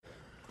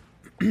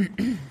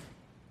Have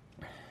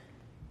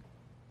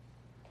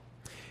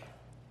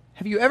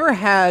you ever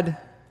had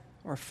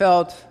or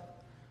felt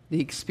the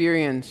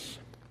experience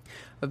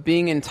of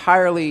being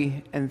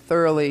entirely and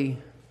thoroughly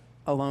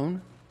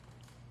alone?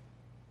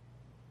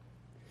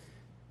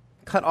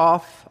 Cut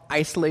off,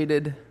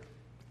 isolated,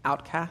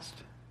 outcast?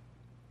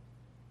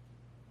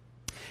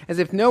 As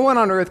if no one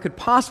on earth could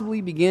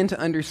possibly begin to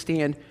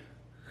understand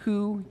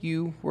who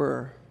you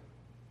were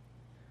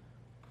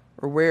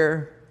or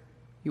where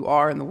you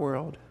are in the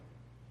world.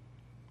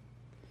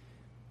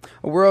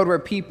 A world where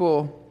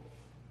people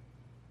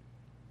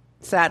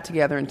sat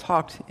together and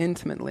talked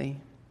intimately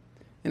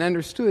and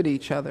understood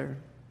each other.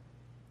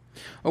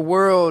 A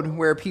world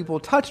where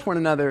people touched one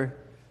another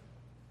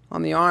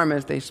on the arm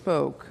as they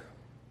spoke.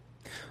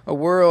 A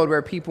world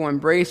where people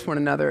embraced one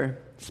another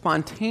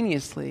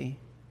spontaneously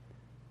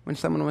when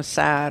someone was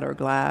sad or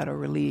glad or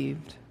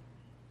relieved.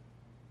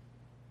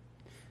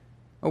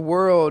 A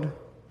world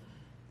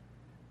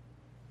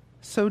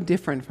so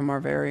different from our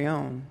very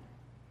own.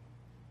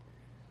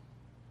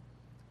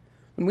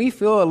 When we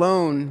feel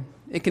alone,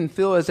 it can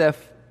feel as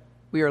if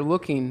we are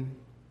looking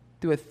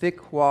through a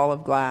thick wall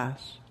of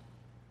glass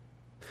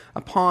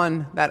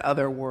upon that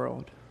other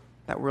world,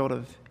 that world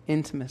of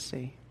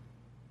intimacy,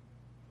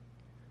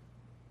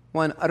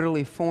 one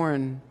utterly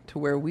foreign to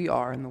where we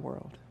are in the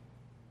world.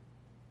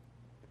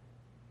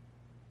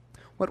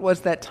 What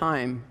was that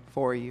time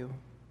for you?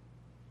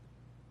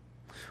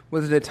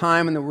 Was it a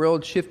time when the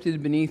world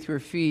shifted beneath your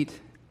feet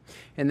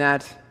and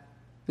that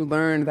you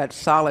learned that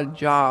solid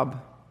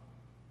job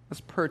was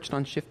perched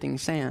on shifting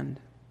sand,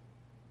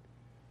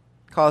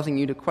 causing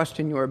you to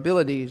question your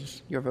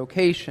abilities, your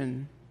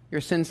vocation, your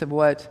sense of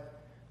what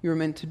you were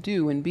meant to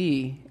do and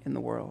be in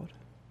the world?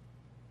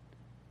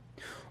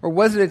 Or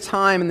was it a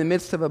time in the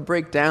midst of a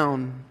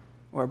breakdown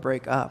or a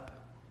breakup,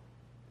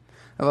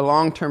 of a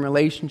long-term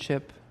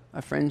relationship,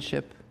 a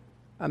friendship,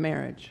 a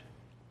marriage?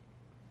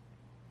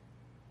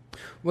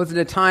 Was it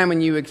a time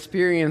when you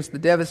experienced the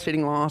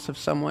devastating loss of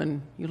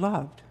someone you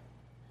loved?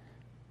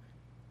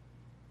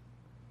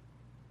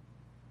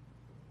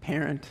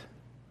 Parent,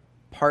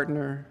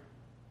 partner,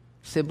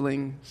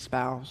 sibling,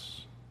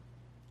 spouse,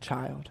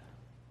 child.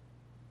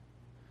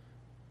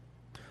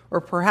 Or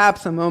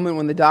perhaps a moment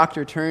when the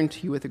doctor turned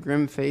to you with a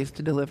grim face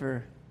to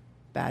deliver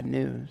bad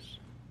news.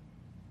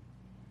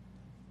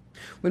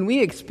 When we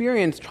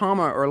experience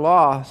trauma or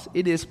loss,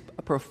 it is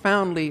a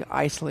profoundly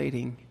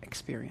isolating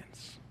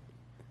experience,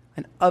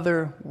 an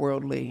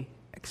otherworldly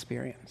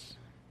experience.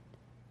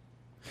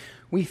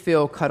 We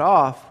feel cut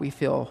off, we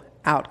feel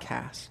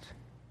outcast,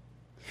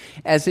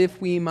 as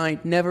if we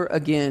might never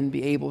again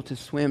be able to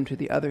swim to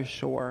the other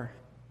shore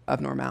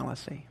of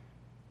normalcy.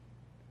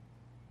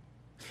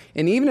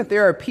 And even if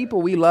there are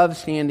people we love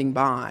standing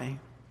by,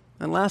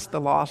 unless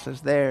the loss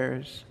is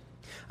theirs,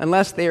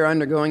 unless they are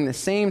undergoing the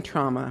same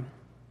trauma,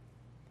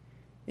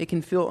 it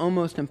can feel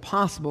almost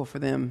impossible for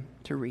them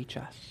to reach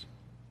us.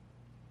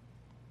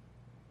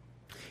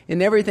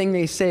 And everything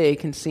they say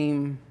can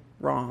seem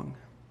wrong.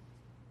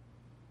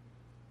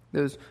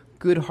 Those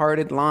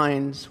good-hearted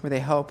lines where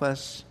they help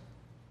us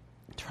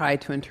try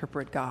to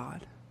interpret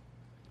God.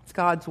 It's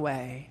God's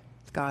way.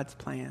 It's God's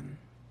plan.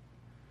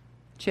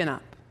 Chin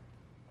up.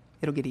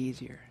 It'll get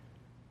easier.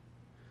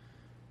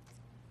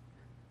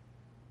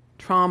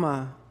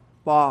 Trauma,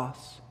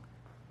 loss,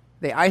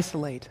 they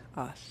isolate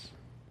us.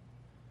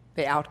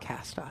 They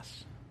outcast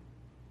us.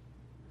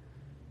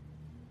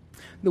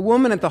 The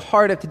woman at the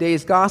heart of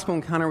today's gospel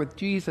encounter with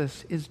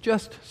Jesus is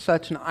just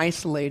such an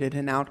isolated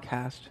and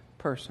outcast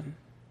person.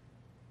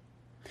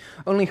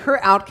 Only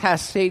her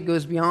outcast state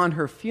goes beyond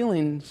her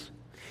feelings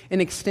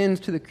and extends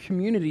to the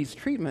community's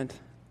treatment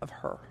of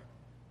her.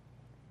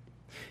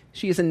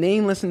 She is a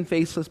nameless and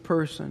faceless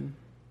person,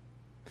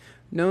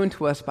 known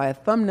to us by a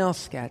thumbnail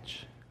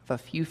sketch of a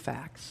few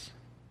facts.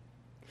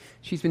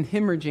 She's been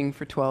hemorrhaging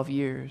for 12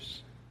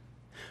 years.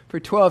 For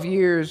 12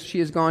 years, she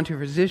has gone to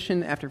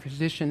physician after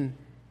physician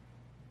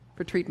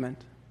for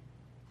treatment.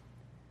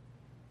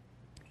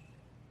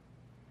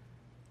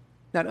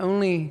 Not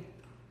only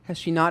has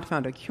she not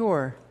found a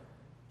cure,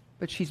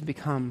 but she's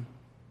become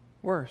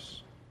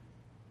worse.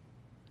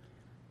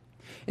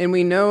 And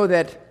we know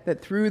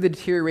that through the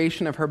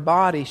deterioration of her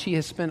body, she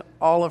has spent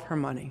all of her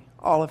money,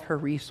 all of her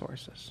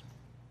resources.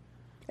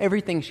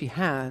 Everything she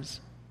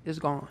has is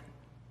gone.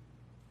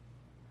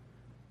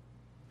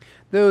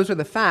 Those are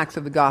the facts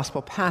of the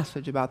gospel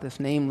passage about this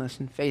nameless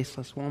and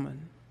faceless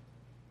woman.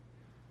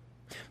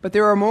 But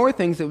there are more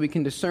things that we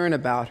can discern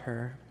about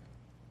her.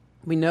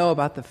 We know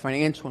about the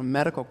financial and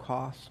medical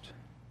cost,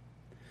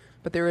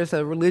 but there is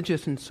a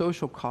religious and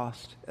social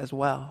cost as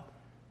well.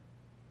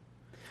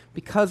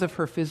 Because of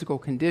her physical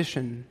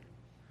condition,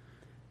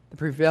 the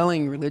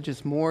prevailing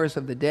religious mores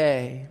of the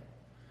day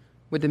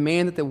would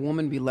demand that the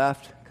woman be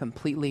left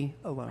completely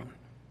alone,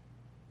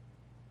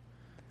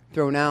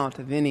 thrown out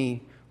of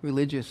any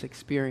religious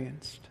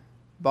experience,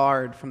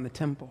 barred from the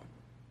temple,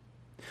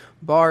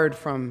 barred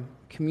from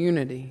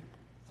community.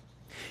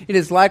 It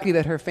is likely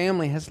that her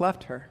family has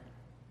left her,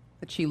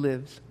 that she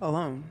lives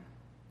alone.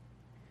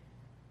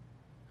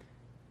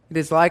 it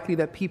is likely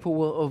that people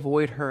will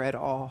avoid her at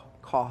all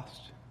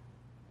costs,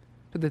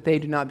 so that they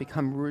do not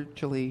become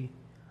ritually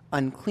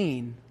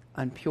unclean,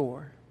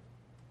 impure.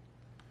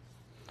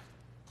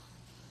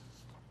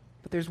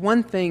 But there's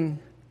one thing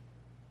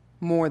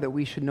more that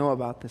we should know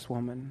about this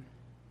woman.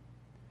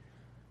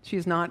 She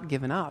has not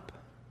given up.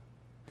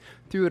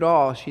 Through it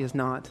all, she has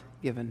not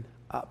given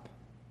up.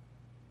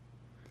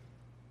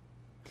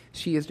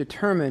 She is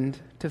determined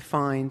to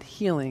find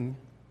healing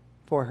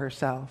for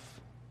herself.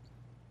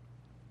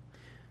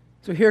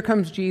 So here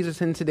comes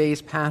Jesus in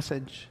today's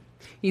passage.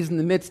 He's in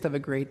the midst of a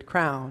great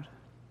crowd.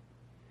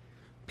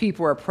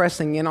 People are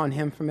pressing in on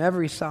him from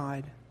every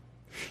side.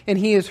 And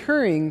he is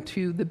hurrying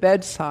to the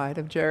bedside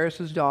of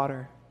Jairus'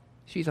 daughter.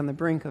 She's on the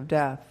brink of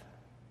death.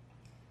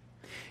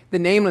 The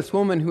nameless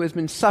woman who has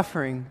been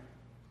suffering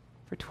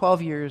for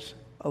 12 years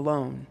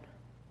alone.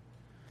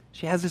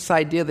 She has this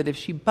idea that if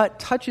she but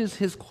touches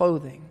his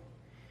clothing,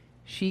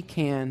 she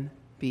can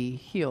be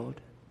healed.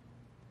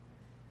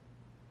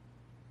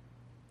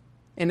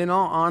 And in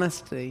all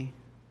honesty,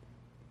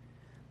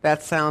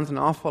 that sounds an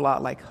awful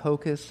lot like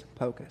hocus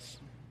pocus,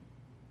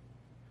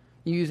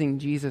 using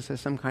Jesus as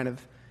some kind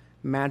of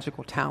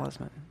magical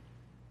talisman.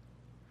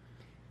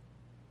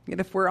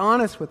 Yet if we're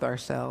honest with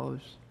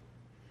ourselves,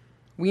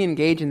 we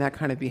engage in that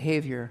kind of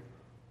behavior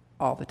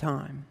all the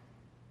time.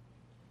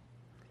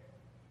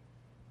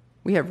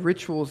 We have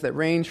rituals that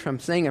range from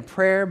saying a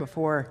prayer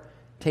before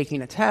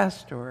taking a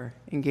test or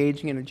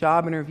engaging in a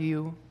job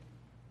interview,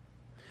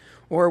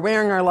 or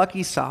wearing our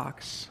lucky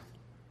socks,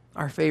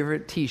 our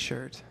favorite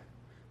t-shirt,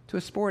 to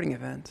a sporting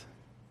event.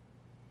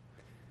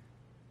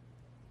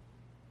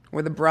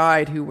 Or the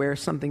bride who wears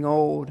something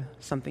old,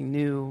 something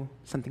new,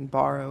 something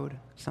borrowed,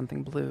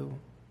 something blue.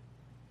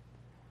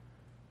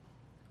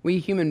 We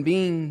human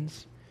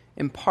beings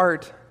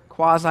impart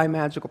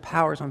quasi-magical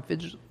powers on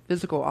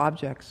physical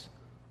objects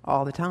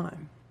all the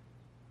time,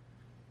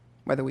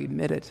 whether we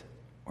admit it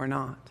or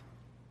not.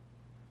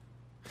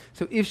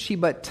 So if she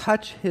but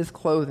touch his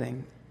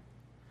clothing,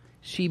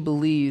 she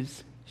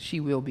believes she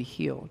will be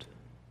healed.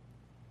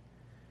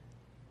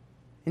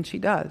 And she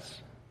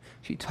does.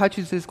 She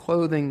touches his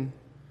clothing,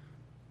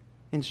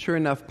 and sure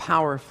enough,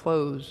 power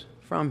flows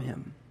from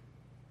him.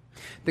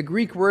 The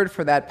Greek word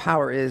for that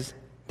power is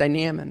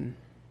dynamon,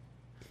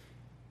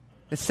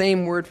 the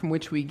same word from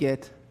which we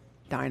get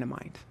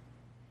dynamite.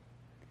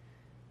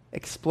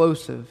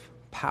 Explosive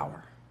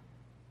power.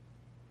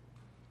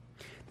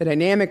 The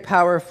dynamic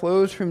power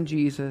flows from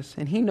Jesus,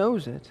 and he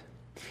knows it,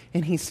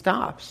 and he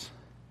stops.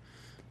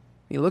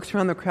 He looks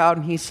around the crowd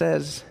and he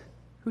says,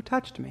 "Who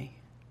touched me?"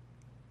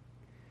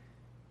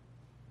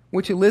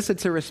 Which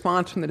elicits a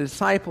response from the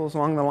disciples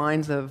along the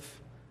lines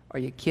of, "Are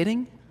you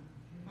kidding?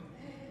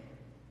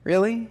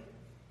 Really?"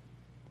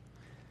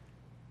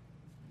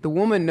 The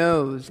woman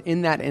knows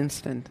in that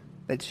instant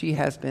that she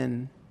has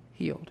been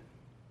healed.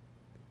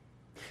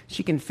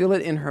 She can feel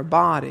it in her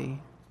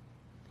body,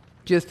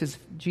 just as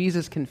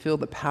Jesus can feel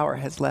the power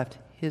has left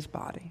his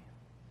body.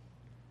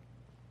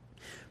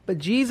 But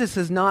Jesus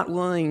is not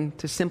willing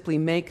to simply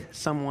make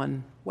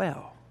someone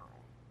well.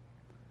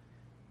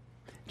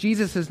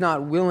 Jesus is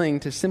not willing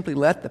to simply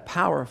let the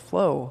power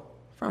flow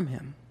from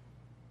him.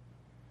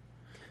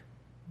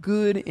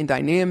 Good and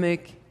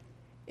dynamic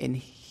and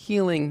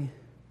healing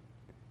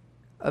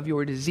of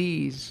your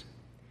disease,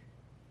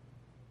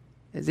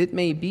 as it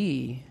may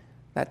be,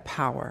 that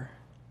power,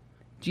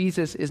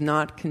 Jesus is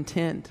not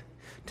content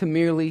to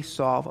merely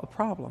solve a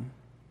problem.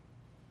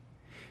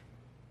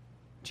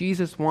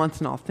 Jesus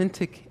wants an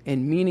authentic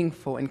and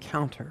meaningful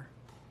encounter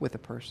with a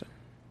person.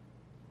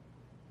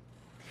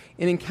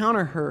 And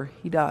encounter her,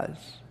 he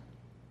does.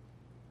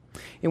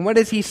 And what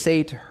does he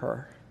say to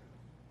her,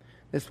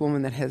 this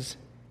woman that has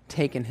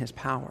taken his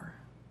power?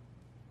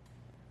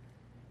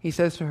 He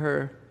says to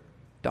her,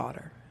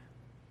 "Daughter."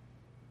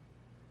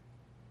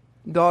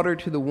 Daughter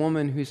to the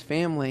woman whose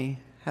family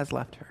has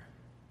left her.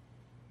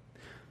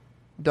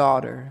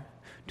 Daughter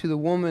to the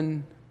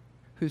woman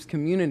whose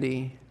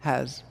community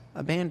has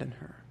abandoned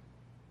her.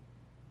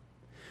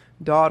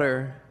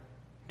 Daughter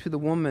to the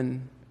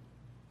woman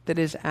that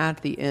is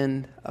at the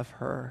end of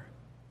her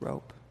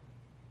rope.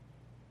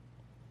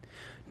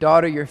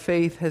 Daughter, your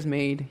faith has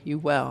made you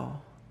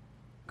well.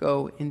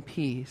 Go in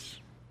peace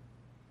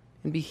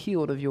and be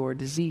healed of your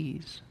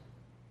disease.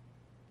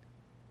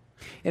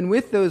 And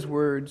with those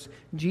words,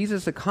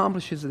 Jesus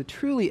accomplishes the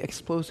truly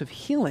explosive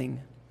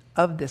healing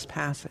of this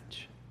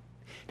passage.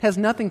 It has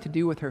nothing to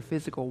do with her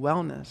physical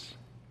wellness.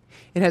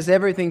 It has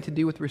everything to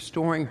do with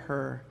restoring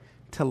her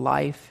to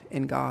life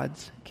in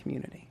God's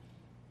community.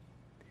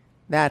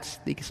 That's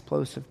the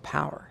explosive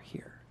power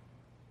here.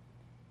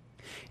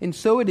 And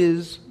so it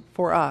is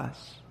for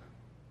us.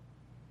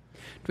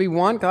 Do we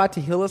want God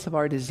to heal us of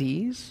our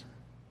disease?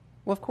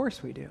 Well, of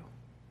course we do.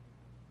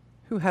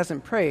 Who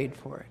hasn't prayed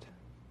for it?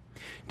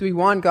 Do we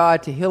want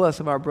God to heal us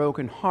of our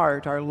broken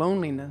heart, our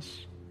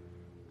loneliness?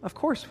 Of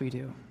course we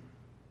do.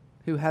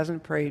 Who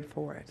hasn't prayed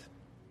for it?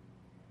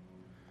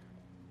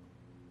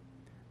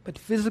 But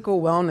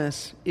physical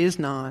wellness is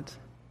not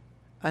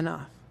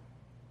enough.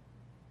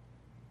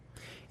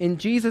 And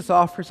Jesus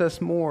offers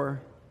us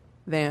more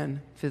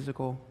than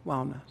physical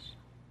wellness.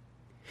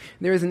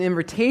 There is an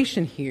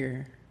invitation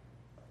here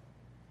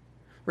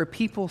where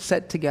people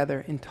sit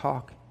together and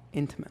talk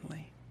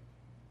intimately,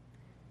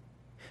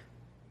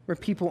 where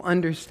people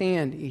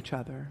understand each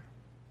other.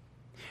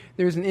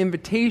 There's an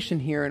invitation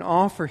here, an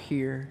offer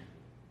here,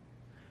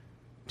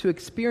 to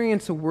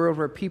experience a world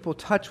where people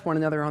touch one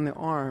another on the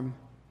arm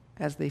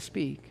as they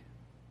speak,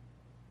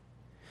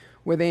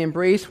 where they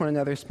embrace one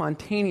another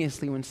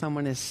spontaneously when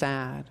someone is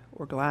sad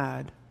or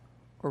glad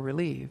or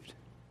relieved.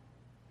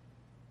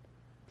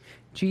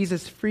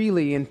 Jesus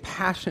freely and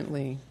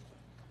passionately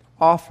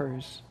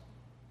offers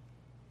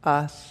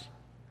us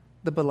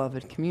the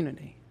beloved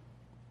community,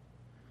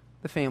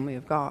 the family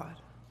of God.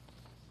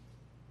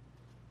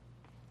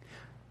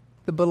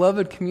 The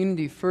beloved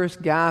community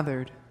first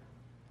gathered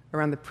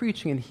around the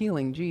preaching and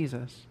healing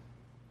Jesus,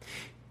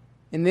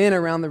 and then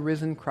around the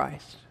risen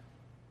Christ.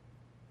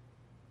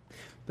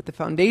 But the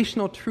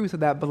foundational truth of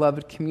that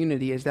beloved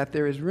community is that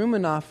there is room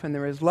enough and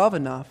there is love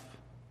enough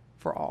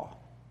for all.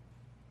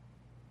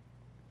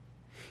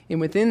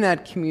 And within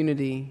that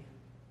community,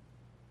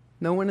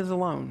 no one is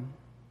alone.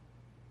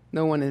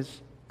 No one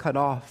is cut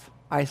off,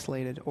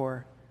 isolated,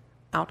 or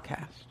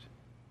outcast.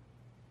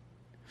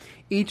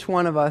 Each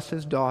one of us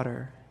is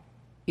daughter.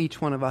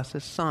 Each one of us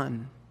is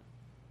son,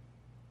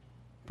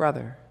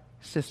 brother,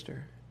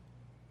 sister,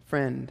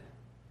 friend,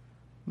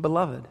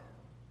 beloved.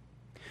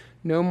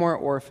 No more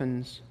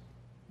orphans,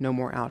 no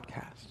more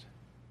outcasts.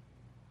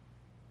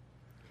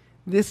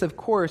 This, of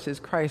course, is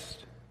Christ's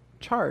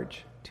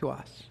charge to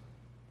us.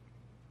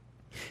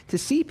 To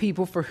see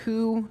people for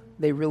who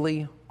they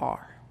really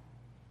are.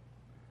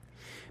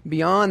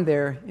 Beyond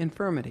their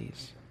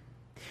infirmities,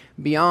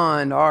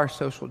 beyond our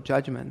social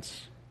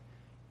judgments,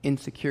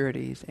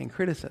 insecurities, and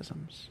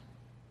criticisms.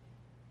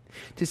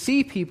 To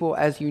see people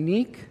as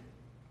unique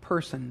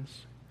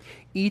persons,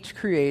 each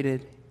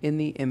created in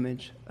the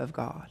image of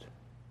God.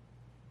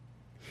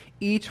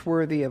 Each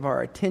worthy of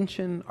our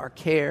attention, our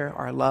care,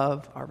 our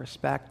love, our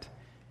respect,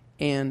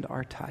 and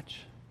our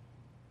touch.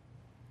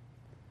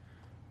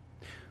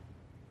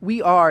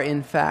 We are,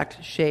 in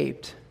fact,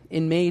 shaped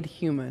and made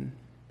human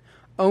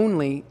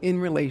only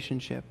in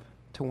relationship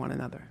to one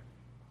another.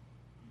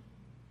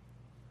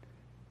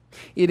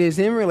 It is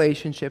in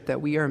relationship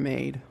that we are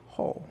made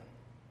whole.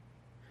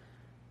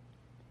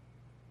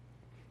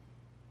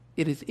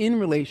 It is in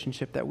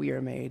relationship that we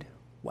are made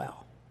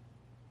well.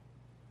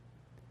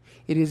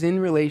 It is in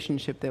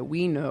relationship that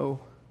we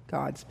know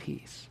God's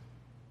peace.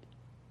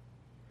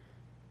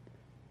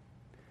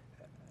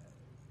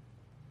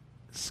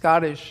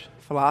 Scottish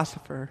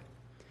philosopher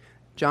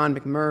John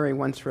McMurray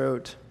once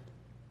wrote,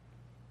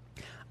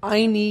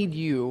 "I need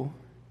you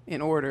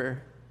in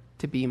order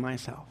to be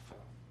myself.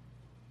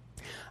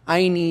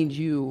 I need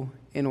you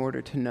in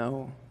order to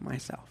know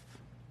myself."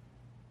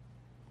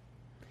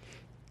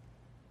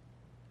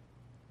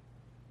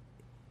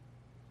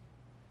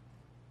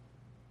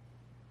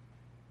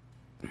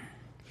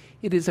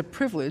 It is a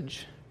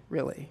privilege,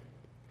 really,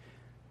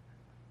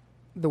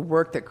 the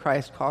work that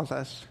Christ calls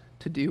us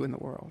to do in the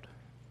world.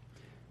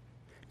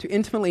 To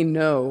intimately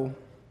know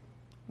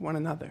one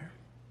another.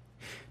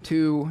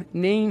 To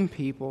name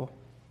people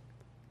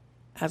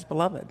as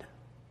beloved.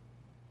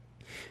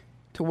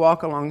 To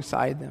walk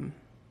alongside them.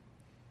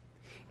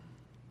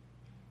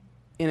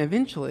 And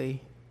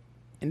eventually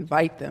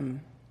invite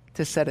them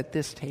to sit at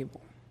this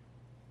table.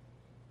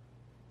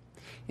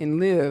 And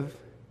live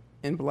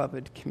in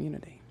beloved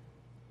community.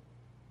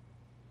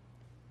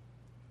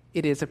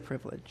 It is a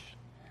privilege.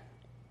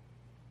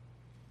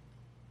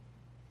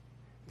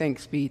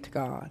 Thanks be to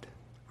God.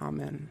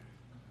 Amen.